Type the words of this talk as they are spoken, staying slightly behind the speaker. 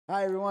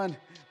Hi everyone.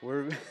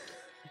 We're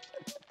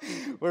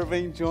we're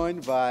being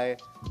joined by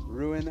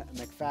Ruin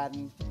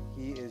McFadden.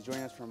 He is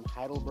joining us from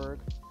Heidelberg,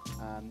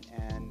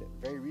 and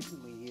very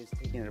recently he has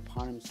taken it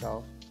upon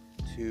himself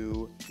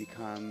to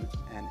become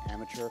an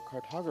amateur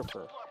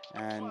cartographer.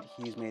 And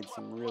he's made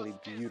some really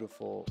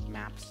beautiful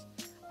maps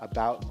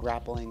about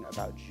grappling,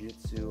 about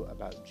jiu-jitsu,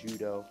 about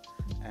judo,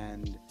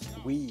 and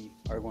we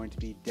are going to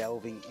be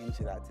delving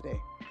into that today.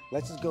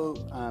 Let's just go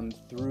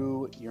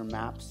through your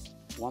maps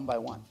one by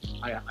one.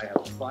 I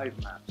have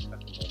 5 maps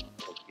at the moment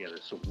altogether.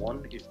 So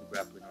one is the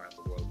Grappling Around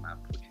the World map,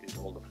 which is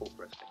all the folk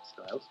wrestling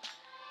styles.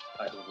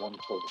 I have one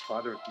called the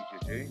Father of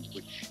BJJ,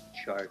 which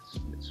charts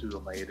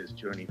Mitsuo Maeda's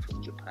journey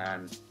from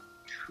Japan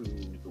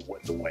through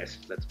the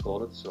West, let's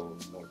call it, so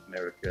North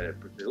America,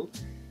 Brazil.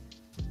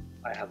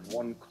 I have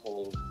one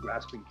called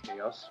Grasping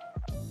Chaos,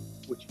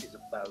 which is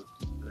about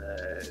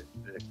the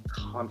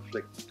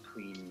conflict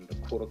between the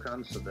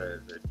Kodokan, so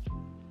the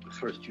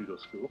first judo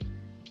school,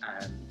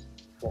 and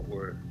what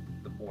were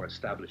the more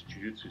established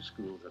jiu-jitsu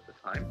schools at the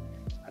time.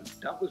 And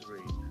that was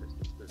really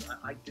interesting because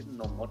I didn't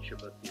know much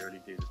about the early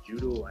days of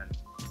judo, and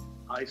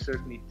I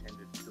certainly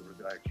tended to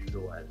regard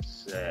judo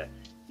as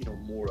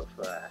more of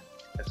a,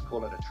 let's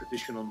call it a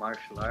traditional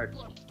martial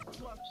arts,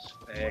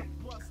 respect,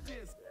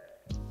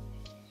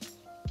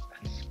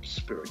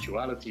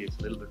 spirituality. It's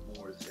a little bit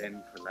more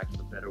zen, for lack of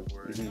a better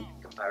word, in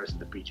comparison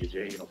to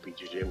BJJ.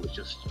 BJJ was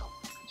just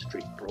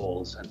street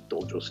brawls and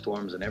dojo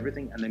storms and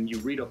everything. And then you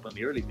read up on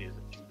the early days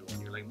of judo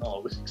and you're like, no,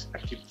 it was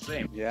exactly the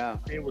same. Yeah.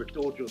 They were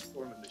dojo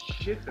storming the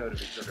shit out of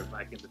each other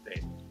back in the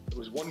day. There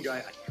was one guy,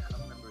 I can't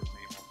remember his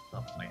name off the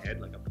top of my head,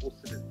 like I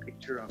posted his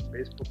picture on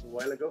Facebook a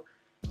while ago,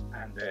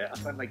 and I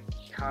found like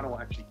Kano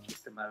actually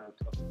kicked him out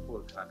of the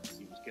full time because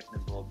he was getting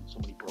involved in so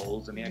many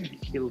brawls, and he actually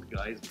killed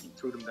guys. He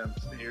threw them down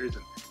the stairs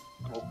and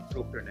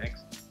broke their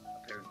necks,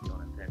 apparently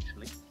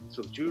unintentionally.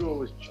 So judo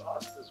was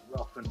just as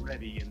rough and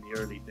ready in the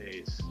early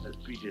days as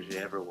BJJ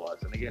ever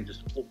was. And again,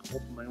 just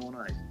open my own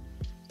eyes.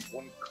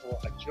 One call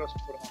I just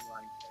put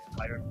online,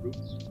 Iron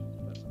Roots.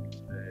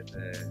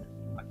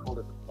 I call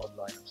it the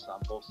bloodline of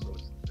Sambo, so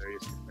it's the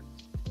various different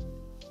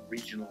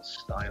regional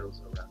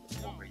styles around the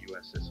former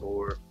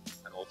USSR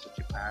and also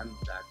Japan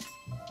that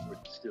were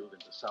distilled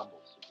into Sambo.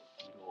 So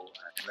judo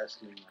and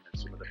wrestling, and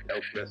then some of the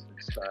belt wrestling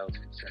styles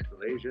from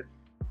Central Asia.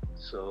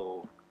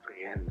 So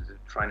again,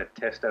 trying to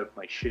test out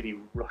my shitty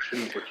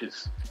Russian, which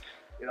is,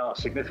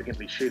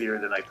 significantly shittier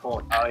than I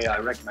thought. Oh yeah, I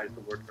recognize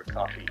the word for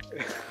coffee.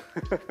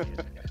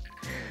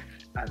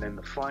 And then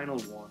the final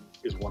one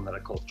is one that I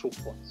call Choke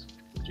Points,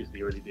 which is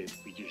the early days of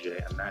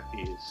BJJ, and that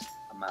is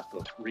a map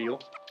of Rio,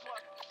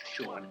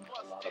 showing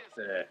a lot of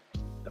the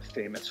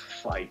famous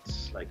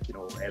fights, like,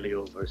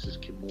 Elio versus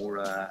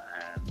Kimura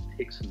and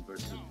Hickson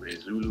versus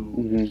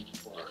Rezulu,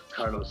 or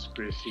Carlson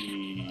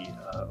Gracie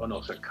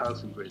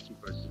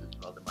versus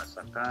Valdemar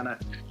Santana,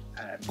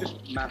 and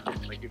just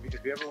mapping. Like, if you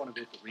ever want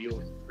to go to Rio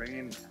as a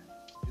train,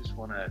 you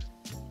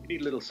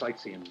need a little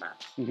sightseeing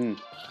map.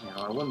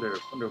 I wonder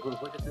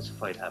where did this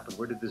fight happen?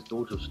 Where did this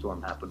dojo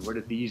storm happen? Where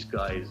did these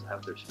guys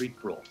have their street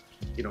brawl?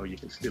 You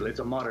can still, it's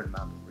a modern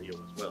map of Rio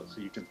as well, so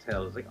you can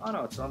tell, it's like, oh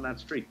no, it's on that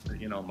street,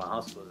 my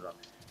hospital is on.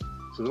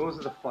 So those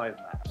are the 5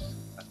 maps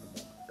at the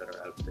moment that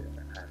are out there,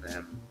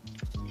 and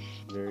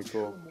very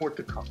cool. More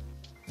to come.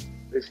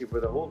 Basically,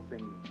 where the whole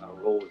thing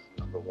arose,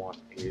 number one,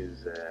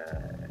 is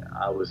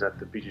I was at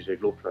the BJJ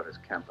Globetrotters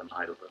camp in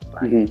Heidelberg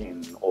back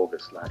in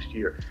August last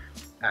year,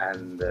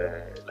 and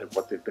like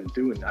what they've been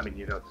doing, I mean,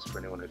 just for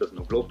anyone who doesn't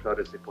know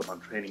Globetrotters, they put on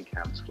training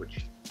camps,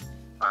 which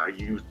are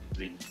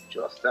usually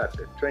just that,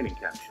 they're training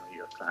camps.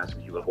 You have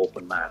classes, you have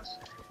open mats,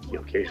 the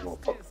occasional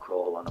pub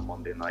crawl on a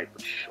Monday night,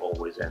 which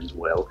always ends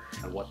well.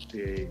 And what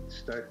they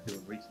started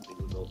doing recently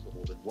was also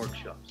holding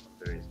workshops on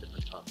various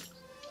different topics.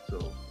 So,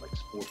 like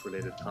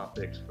sport-related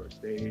topics,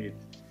 first aid,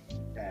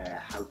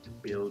 how to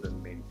build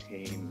and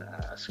maintain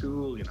a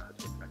school, how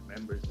to attract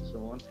members and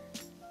so on.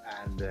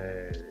 And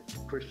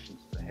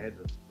Christians, the head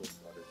of the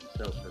Globetrotters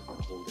himself, has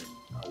been holding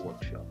a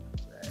workshop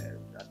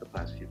at the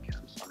past few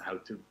camps on how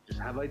to just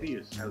have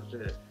ideas, how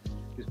to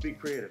just be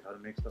creative, how to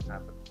make stuff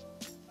happen.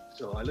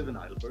 So I live in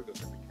Heidelberg, I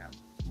was in the camp,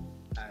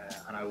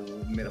 and I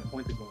made a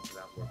point of going to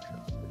that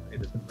workshop. It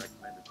had been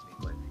recommended to me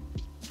by people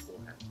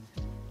beforehand.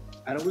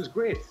 And it was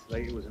great.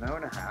 Like, it was an hour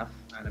and a half,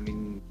 and I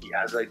mean, he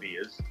has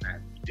ideas,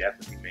 and he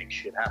definitely makes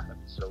shit happen.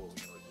 So,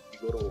 if you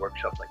go to a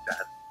workshop like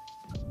that,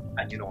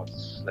 and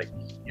it's like,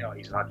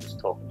 he's not just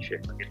talking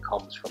shit, like, it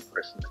comes from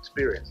personal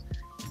experience.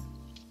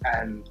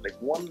 And like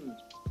one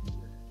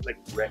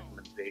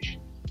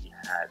recommendation he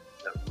had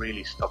that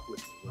really stuck with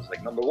me was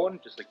like, number one,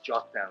 just like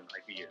jot down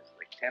ideas,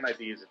 like 10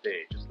 ideas a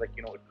day, just like,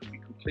 it could be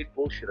complete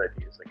bullshit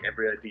ideas, like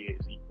every idea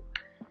is equal.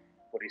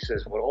 But he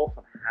says what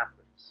often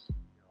happens,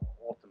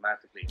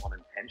 automatically,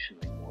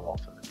 unintentionally, more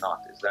often than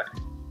not, is that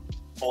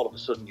all of a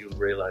sudden you'll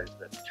realize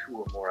that 2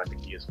 or more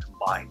ideas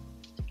combine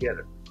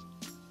together.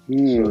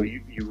 So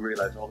you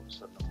realize all of a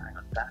sudden, oh, hang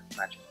on, that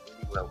matches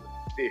really well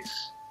with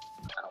this.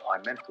 I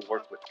meant to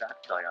work with that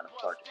guy on a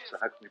project, so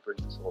how can we bring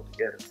this all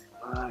together?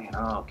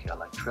 Okay, I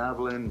like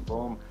traveling,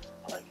 boom.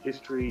 I like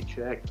history,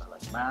 check. I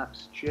like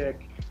maps,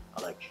 check.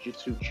 I like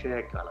jiu-jitsu,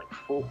 check. I like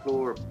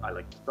folklore. I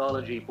like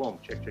mythology. Boom,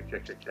 check, check,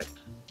 check, check, check.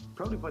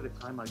 Probably by the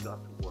time I got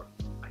to work,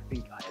 I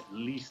think I at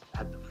least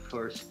had the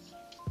first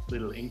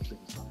little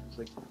inklings of it. It's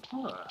like,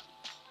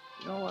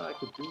 you know what I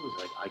could do is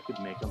like I could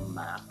make a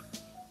map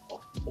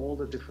of all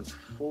the different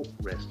folk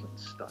wrestling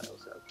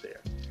styles out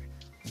there.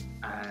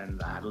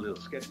 And I had a little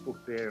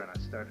sketchbook there, and I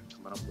started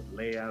coming up with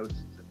layouts.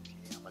 And said,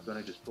 okay, am I going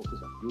to just focus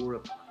on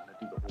Europe? Am I going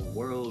to do the whole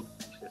world?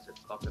 Actually, I said,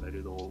 fuck it, I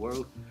do the whole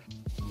world.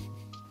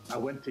 I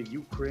went to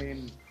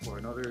Ukraine for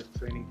another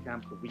training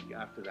camp the week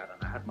after that,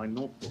 and I had my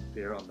notebook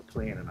there on the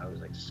plane, and I was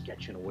like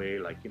sketching away,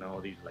 like, you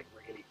know, these like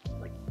really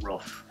like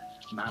rough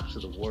maps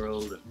of the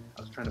world, and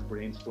I was trying to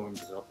brainstorm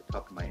just off the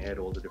top of my head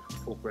all the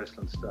different folk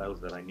wrestling styles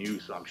that I knew.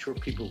 So I'm sure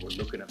people were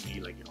looking at me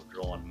like, you know,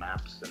 drawing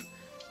maps and,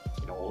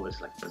 you know, all this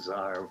like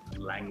bizarre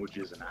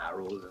languages and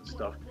arrows and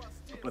stuff.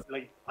 But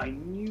like, I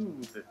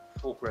knew that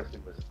folk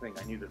wrestling was a thing.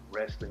 I knew that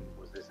wrestling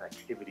was this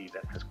activity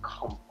that has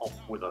come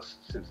up with us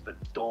since the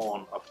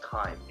dawn of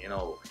time, you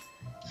know,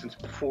 since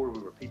before we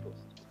were people,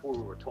 since before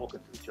we were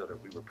talking to each other,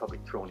 we were probably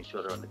throwing each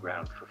other on the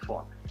ground for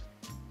fun.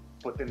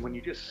 But then when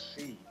you just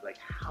see like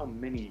how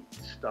many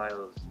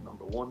styles,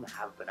 number one,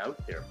 have been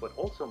out there, but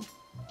also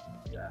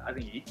I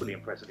think equally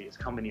impressively is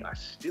how many are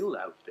still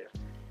out there.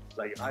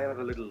 Like, I have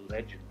a little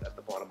legend at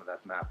the bottom of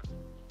that map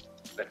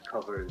that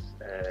covers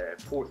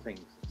 4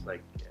 things. It's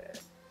like,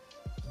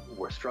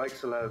 were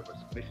strikes allowed, were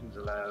submissions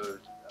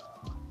allowed,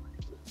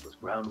 was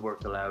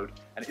groundwork allowed,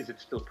 and is it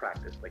still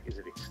practiced? Like, is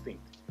it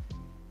extinct?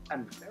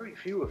 And very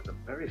few of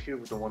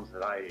the ones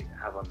that I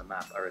have on the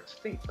map are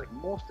extinct. Like,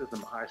 most of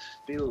them are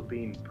still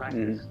being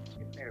practiced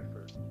in there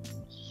for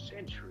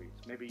centuries,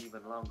 maybe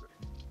even longer.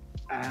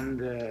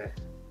 And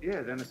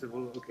then I said,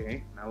 well,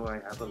 okay, now I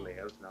have a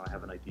layout, now I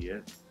have an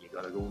idea, you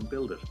gotta go and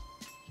build it.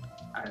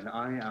 And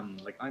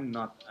I'm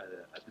not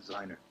a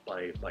designer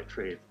by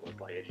trade or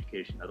by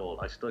education at all.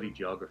 I study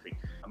geography.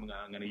 I'm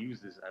gonna use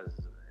this as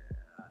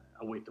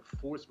a way to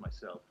force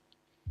myself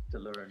to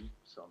learn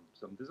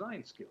some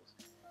design skills.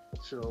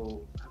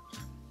 So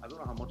I don't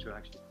know how much I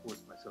actually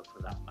forced myself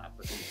for that map,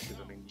 because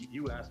I mean,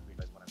 you asked me,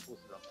 like, when I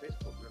posted on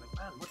Facebook, you were like,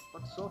 man,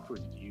 what software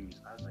did you use?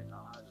 I was like,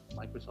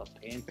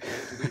 Microsoft Paint.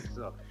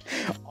 So,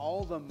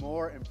 all the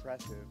more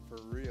impressive,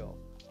 for real.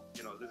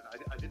 You know, listen,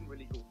 I didn't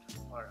really go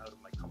too far out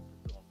of my comfort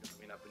zone, because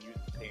I mean, I've been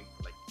using Paint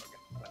for like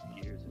fucking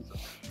 20 years or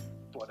so.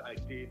 But I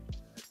did,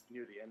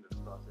 near the end of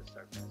the process,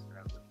 start messing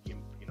around with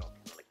GIMP, you know,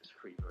 like this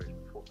free version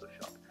of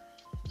Photoshop.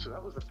 So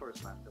that was the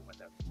first map that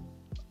went out.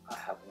 I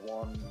have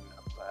one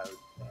about,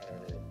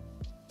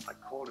 I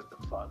called it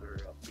the father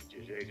of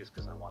BJJ just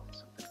because I wanted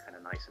something kind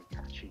of nice and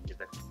catchy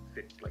that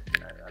fit like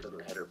a little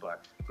header bar.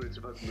 But it's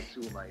about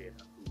Mitsuo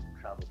Maeda, who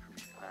traveled from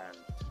Japan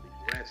to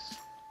the US,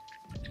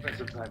 spent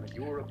some time in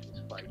Europe,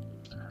 was fighting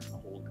and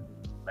holding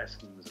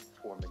lessons and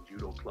forming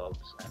judo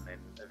clubs, and then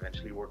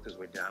eventually worked his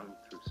way down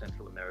through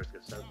Central America,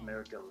 South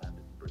America,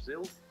 landed in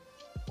Brazil,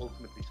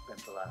 ultimately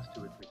spent the last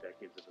 2 or 3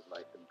 decades of his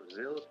life in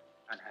Brazil,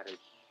 and had a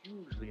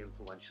hugely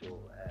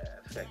influential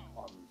effect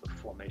on the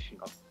formation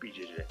of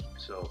BJJ.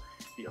 So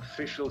the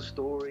official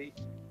story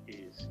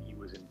is he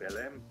was in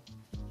Belém,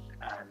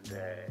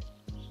 and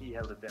he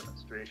held a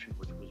demonstration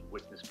which was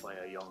witnessed by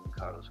a young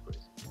Carlos Gracie.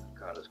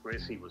 Carlos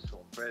Gracie was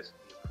so impressed,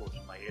 he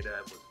approached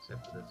Maeda, was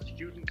accepted as a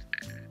student,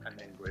 and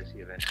then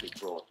Gracie eventually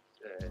brought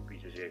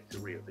BJJ to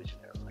Rio de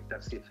Janeiro. Like,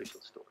 that's the official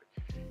story.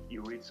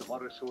 You read some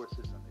other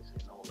sources and they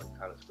say, no, like,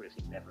 Carlos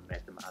Gracie never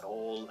met him at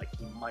all. Like,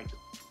 he might have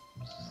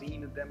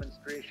seen a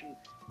demonstration,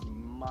 he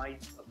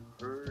might have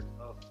heard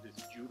of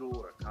this judo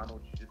or Kano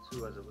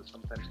jiu-jitsu as it was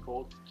sometimes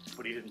called,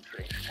 but he didn't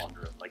train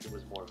under him. Like, it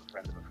was more of a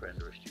friend of a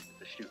friend or a student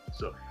of a student.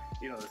 So,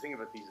 you know, the thing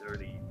about these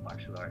early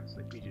martial arts,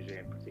 like BJJ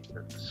in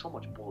particular, there's so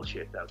much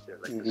bullshit out there.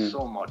 Like, there's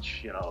so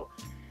much, you know,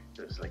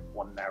 there's like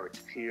one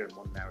narrative here and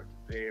one narrative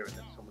there, and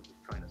then someone's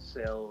just trying to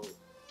sell,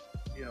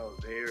 you know,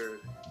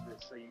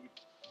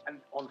 and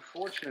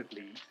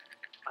unfortunately,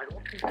 I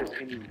don't think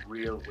there's any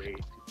real way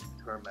to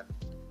determine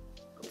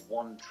the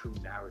one true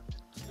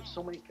narrative. There's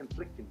so many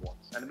conflicting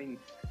ones. And I mean,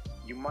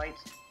 you might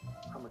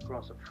come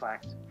across a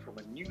fact from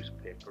a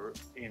newspaper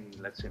in,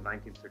 let's say,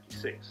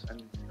 1936,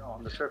 and, you know,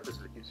 on the surface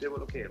of it, you say,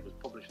 well, okay, it was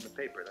published in the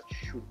paper, that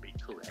should be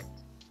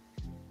correct.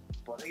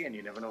 But again,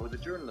 you never know who the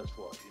journalist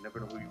was, you never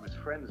know who he was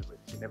friends with,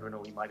 you never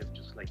know, he might have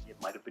just, like, it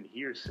might have been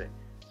hearsay.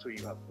 So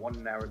you have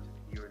one narrative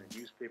here in a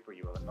newspaper,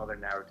 you have another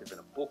narrative in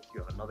a book,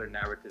 you have another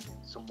narrative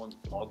in someone's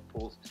blog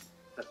post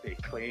that they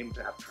claim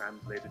to have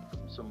translated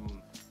from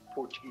some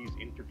Portuguese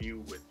interview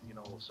with, you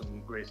know,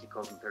 some Gracie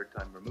cousin third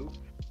time removed.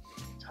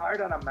 It's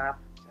hard on a map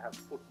to have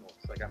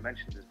footnotes. Like, I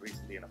mentioned this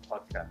recently in a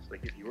podcast.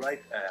 Like, if you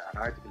write an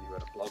article, you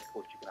write a blog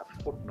post, you can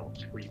have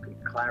footnotes where you can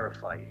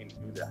clarify and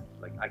do that.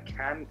 Like, I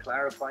can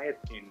clarify it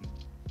in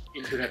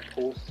internet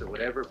posts or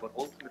whatever, but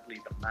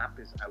ultimately the map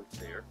is out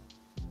there,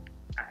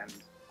 and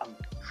I'm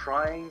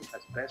trying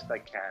as best I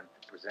can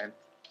to present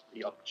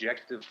the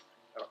objective,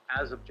 or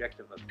as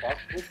objective as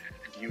possible,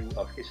 view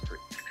of history.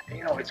 And,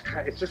 you know,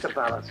 it's just a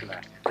balancing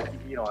act. Like,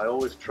 you know, I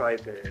always try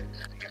to,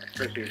 again,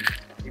 especially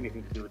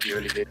anything to do with the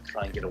early days,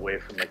 try and get away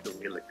from like the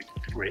real, like,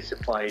 the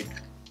Gracified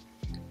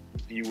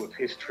view of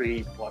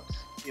history, but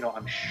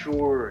I'm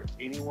sure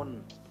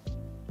anyone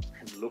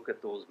can look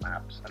at those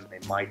maps and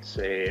they might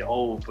say,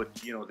 oh, but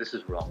this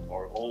is wrong,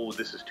 or oh,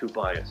 this is too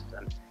biased,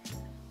 and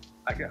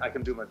I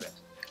can do my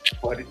best.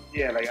 But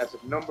yeah, like as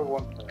a number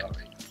one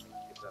priority is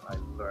that I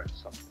learned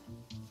something.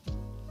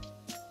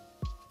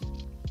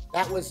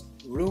 That was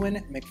Ruin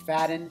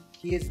McFadden.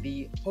 He is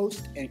the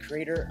host and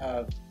creator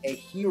of A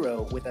Hero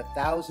with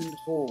 1,000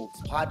 Holds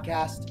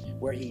podcast,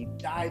 where he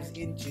dives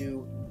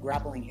into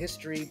grappling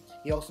history.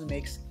 He also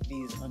makes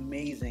these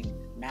amazing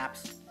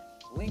maps.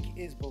 Link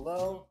is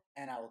below,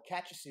 and I will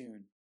catch you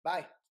soon.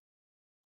 Bye.